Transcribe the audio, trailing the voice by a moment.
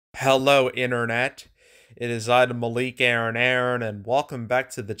Hello, Internet. It is I, the Malik Aaron, and welcome back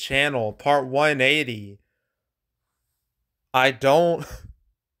to the channel, part 180. I don't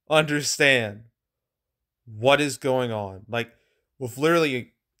understand what is going on. Like, with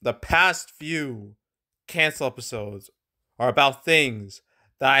literally the past few cancel episodes are about things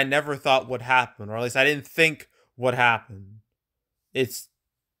that I never thought would happen, or at least I didn't think would happen. It's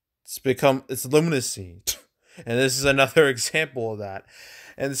it's lunacy. And this is another example of that.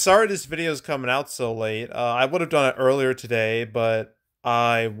 And sorry this video is coming out so late. I would have done it earlier today, but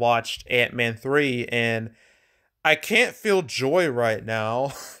I watched Ant-Man 3 and I can't feel joy right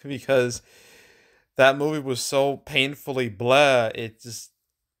now because that movie was so painfully blah.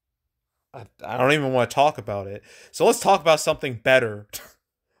 I don't even want to talk about it. So let's talk about something better.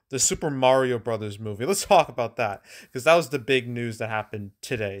 The Super Mario Brothers movie. Let's talk about that because that was the big news that happened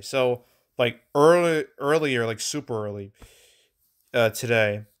today. So like earlier, like super early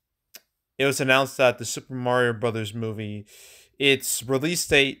today, it was announced that the Super Mario Brothers movie, its release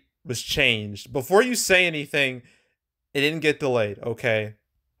date was changed. Before you say anything, it didn't get delayed, okay?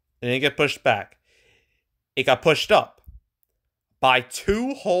 It didn't get pushed back. It got pushed up by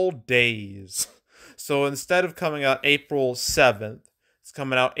 2 whole days. So instead of coming out April 7th, it's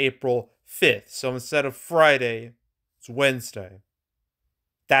coming out April 5th. So instead of Friday, it's Wednesday.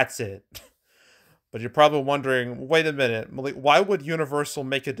 That's it. But you're probably wondering, wait a minute, Malik, why would Universal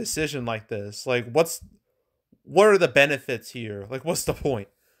make a decision like this? Like, what are the benefits here? Like, what's the point?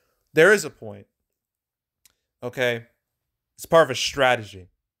 There is a point. Okay? It's part of a strategy.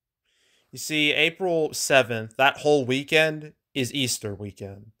 You see, April 7th, that whole weekend is Easter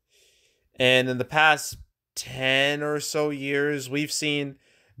weekend. And in the past 10 or so years, we've seen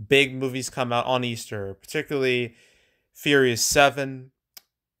big movies come out on Easter, particularly Furious 7,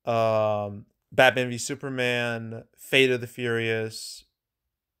 Batman v Superman, Fate of the Furious.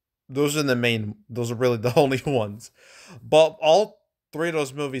 Those are really the only ones. But all 3 of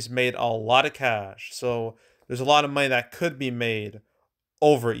those movies made a lot of cash. So there's a lot of money that could be made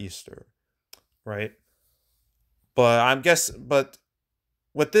over Easter, right? But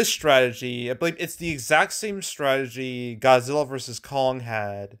with this strategy, I believe it's the exact same strategy Godzilla vs. Kong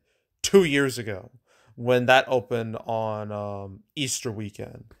had 2 years ago when that opened on Easter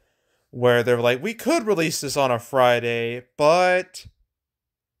weekend. Where they're like, we could release this on a Friday, but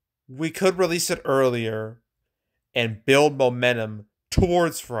we could release it earlier and build momentum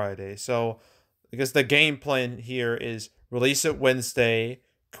towards Friday. So I guess the game plan here is release it Wednesday,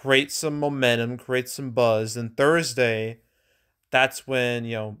 create some momentum, create some buzz, and Thursday, that's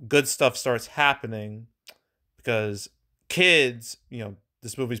when, good stuff starts happening because kids,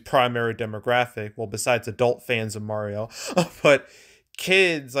 this movie's primary demographic, well, besides adult fans of Mario, but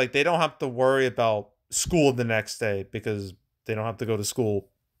kids, like, they don't have to worry about school the next day because they don't have to go to school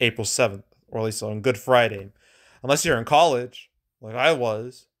April 7th, or at least on Good Friday. Unless you're in college, like I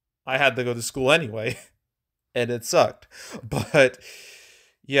was. I had to go to school anyway, and it sucked. But,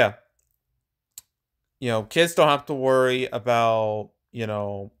 yeah. Kids don't have to worry about,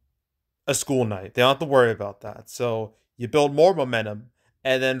 a school night. They don't have to worry about that. So you build more momentum,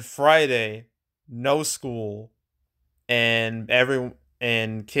 and then Friday, no school, and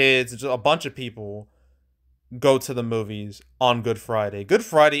kids, just a bunch of people go to the movies on Good Friday. Good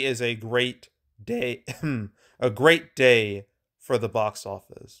Friday is a great day, a great day for the box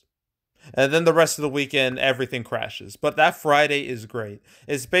office. And then the rest of the weekend, everything crashes. But that Friday is great.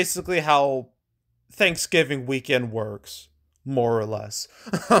 It's basically how Thanksgiving weekend works, more or less.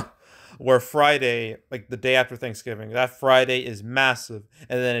 Where Friday, like the day after Thanksgiving, that Friday is massive,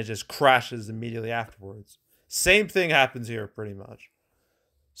 and then it just crashes immediately afterwards. Same thing happens here, pretty much.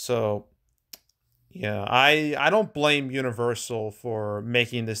 So, yeah, I don't blame Universal for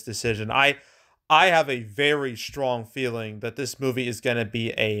making this decision. I have a very strong feeling that this movie is going to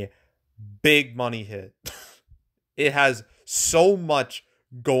be a big money hit. It has so much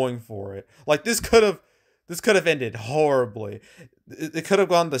going for it. Like, this could have ended horribly. It could have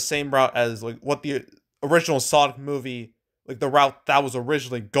gone the same route as like what the original Sonic movie, like the route that was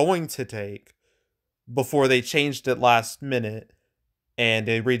originally going to take before they changed it last minute and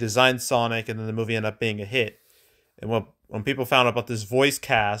they redesigned Sonic, and then the movie ended up being a hit. And when people found out about this voice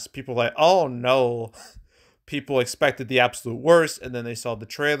cast, people were like, oh no. People expected the absolute worst, and then they saw the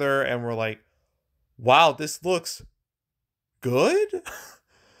trailer and were like, wow, this looks good?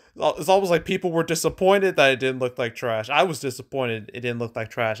 It's almost like people were disappointed that it didn't look like trash. I was disappointed it didn't look like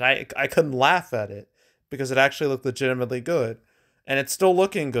trash. I couldn't laugh at it because it actually looked legitimately good. And it's still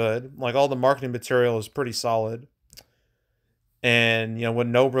looking good. Like, all the marketing material is pretty solid. And, with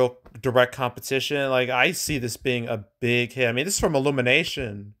no real direct competition, like, I see this being a big hit. I mean, this is from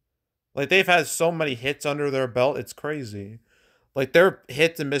Illumination. Like, they've had so many hits under their belt, it's crazy. Like, their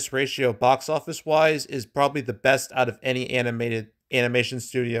hit to miss ratio box office wise is probably the best out of any animated animation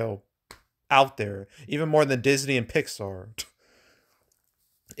studio out there, even more than Disney and Pixar.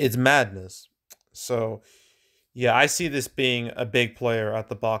 It's madness. So, yeah, I see this being a big player at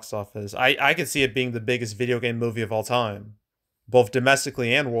the box office. I can see it being the biggest video game movie of all time, both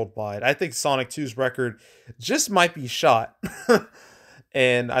domestically and worldwide. I think Sonic 2's record just might be shot.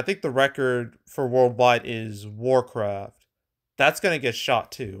 And I think the record for worldwide is Warcraft. That's going to get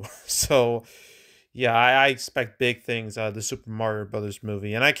shot too. So, yeah, I expect big things out of the Super Mario Brothers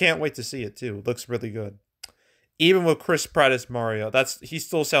movie, and I can't wait to see it too. It looks really good. Even with Chris Pratt as Mario, he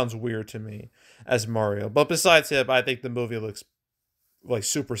still sounds weird to me as Mario. But besides him, I think the movie looks like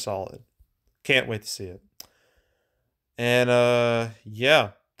super solid. Can't wait to see it. And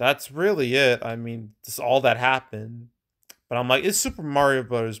yeah, that's really it. I mean, this all that happened. But I'm like, it's Super Mario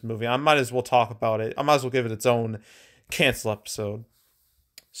Brothers movie. I might as well talk about it. I might as well give it its own cancel episode.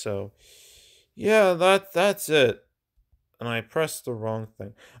 So yeah, that's it. And I pressed the wrong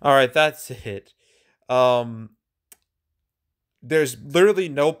thing. Alright, that's it. Um there's literally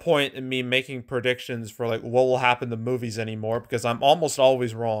no point in me making predictions for like what will happen to movies anymore because I'm almost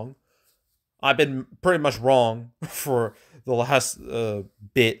always wrong. I've been pretty much wrong for the last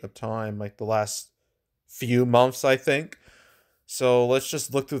bit of time, like the last few months, I think. So let's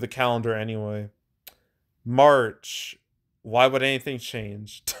just look through the calendar anyway. March. Why would anything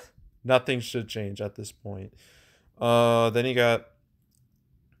change? Nothing should change at this point. Then you got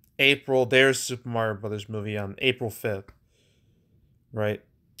April. There's Super Mario Brothers movie on April 5th. Right?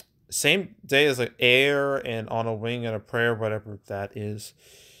 Same day as like Air and On a Wing and a Prayer, whatever that is.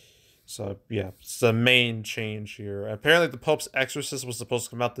 So yeah, it's the main change here. Apparently, the Pope's Exorcist was supposed to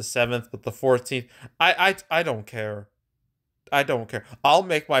come out the 7th, but the 14th. I don't care. I don't care. I'll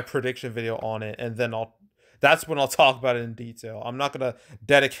make my prediction video on it, and then that's when I'll talk about it in detail. I'm not gonna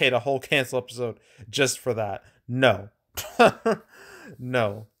dedicate a whole cancel episode just for that. No,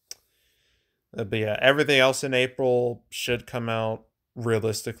 no. But yeah, everything else in April should come out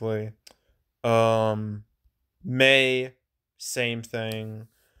realistically. May, same thing.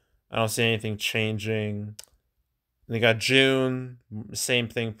 I don't see anything changing. And you got June, same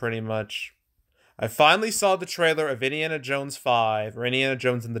thing pretty much. I finally saw the trailer of Indiana Jones 5, or Indiana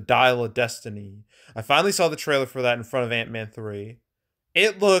Jones and the Dial of Destiny. I finally saw the trailer for that in front of Ant-Man 3.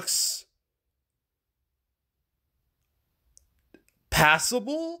 It looks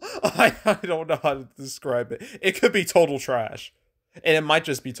passable? I don't know how to describe it. It could be total trash. And it might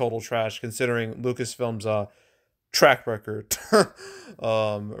just be total trash considering Lucasfilm's track record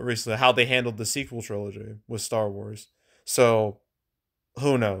recently, how they handled the sequel trilogy with Star Wars. So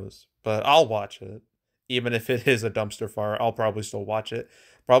who knows? But I'll watch it. Even if it is a dumpster fire, I'll probably still watch it.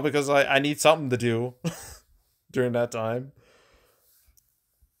 Probably because I need something to do during that time.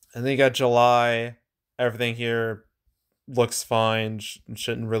 And then you got July. Everything here looks fine.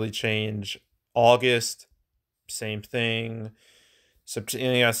 Shouldn't really change. August, same thing.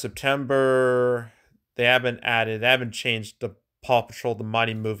 September. They haven't changed the Paw Patrol The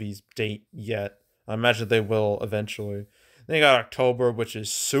Mighty Movies date yet. I imagine they will eventually. Then you got October, which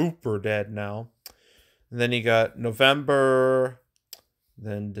is super dead now. And then you got November,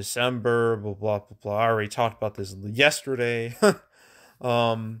 then December, blah, blah, blah, blah. I already talked about this yesterday.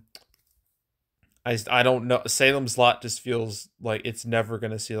 I don't know. Salem's Lot just feels like it's never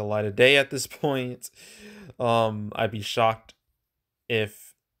going to see the light of day at this point. I'd be shocked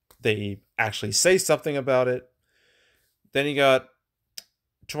if they actually say something about it. Then you got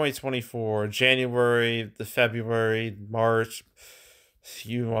 2024, January, the February, March.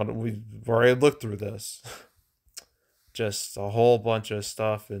 We've already looked through this. Just a whole bunch of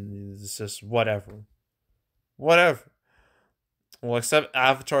stuff, and it's just whatever. Whatever. Well, except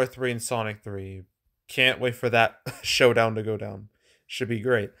Avatar 3 and Sonic 3. Can't wait for that showdown to go down. Should be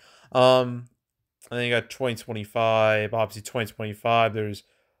great. And then you got 2025. Obviously, 2025, there's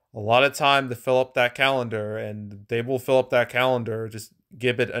a lot of time to fill up that calendar, and they will fill up that calendar. Just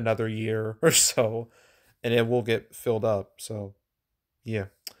give it another year or so, and it will get filled up. So, yeah.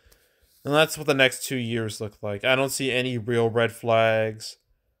 And that's what the next 2 years look like. I don't see any real red flags.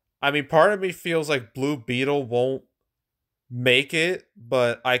 I mean, part of me feels like Blue Beetle won't make it,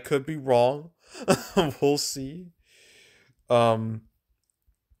 but I could be wrong. We'll see. Yeah.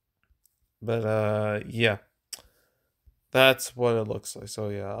 That's what it looks like. So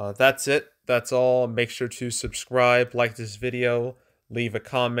yeah, that's it. That's all. Make sure to subscribe, like this video, leave a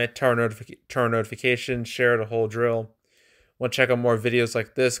comment, turn notifications, share the whole drill. Want to check out more videos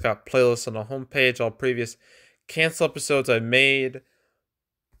like this? Got playlists on the homepage, all previous cancel episodes I made.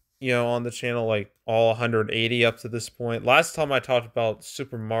 on the channel, like all 180 up to this point. Last time I talked about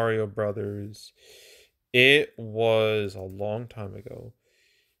Super Mario Brothers, it was a long time ago.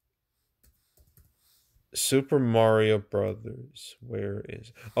 Super Mario Brothers, where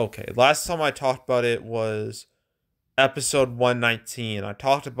is... Okay, last time I talked about it was episode 119. I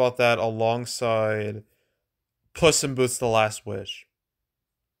talked about that alongside Puss in Boots: The Last Wish.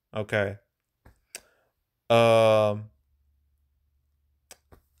 Okay. Um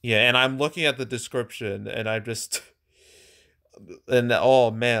yeah, and I'm looking at the description and I just and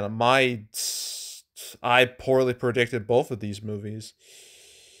oh man, I poorly predicted both of these movies.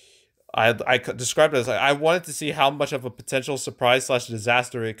 I described it as like I wanted to see how much of a potential surprise slash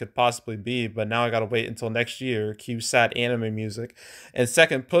disaster it could possibly be, but now I gotta wait until next year. Cue sad anime music. And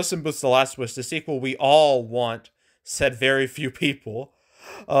second, Puss in Boots: The Last Wish, the sequel we all want, said very few people,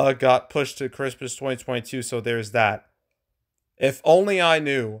 got pushed to Christmas 2022. So there's that. If only I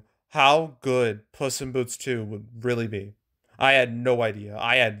knew how good Puss in Boots 2 would really be. I had no idea.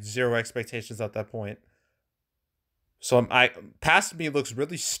 I had zero expectations at that point. So past me looks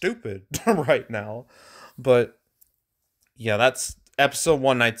really stupid right now. But yeah, that's episode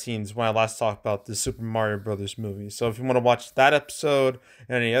 119 is when I last talked about the Super Mario Brothers movie. So if you want to watch that episode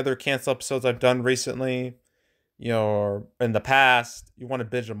and any other cancel episodes I've done recently, or in the past, you want to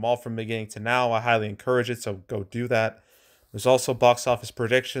binge them all from beginning to now, I highly encourage it. So go do that. There's also box office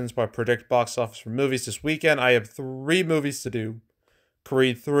predictions, where I predict box office for movies this weekend. I have 3 movies to do.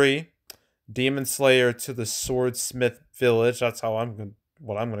 Creed 3, Demon Slayer to the Swordsmith Village, that's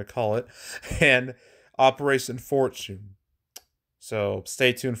what I'm gonna call it, and Operation Fortune. So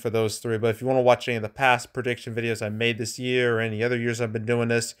stay tuned for those 3. But if you want to watch any of the past prediction videos I made this year or any other years I've been doing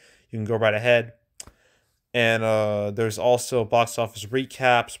this, you can go right ahead. And there's also box office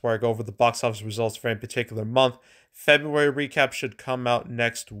recaps where I go over the box office results for any particular month. February recap should come out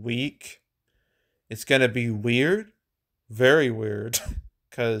next week. It's gonna be weird, very weird,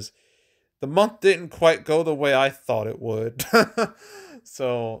 because the month didn't quite go the way I thought it would.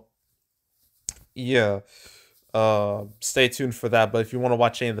 So yeah, stay tuned for that. But if you want to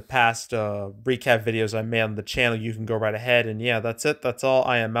watch any of the past recap videos I made on the channel, you can go right ahead. And yeah, that's it. That's all.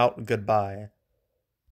 I am out. Goodbye.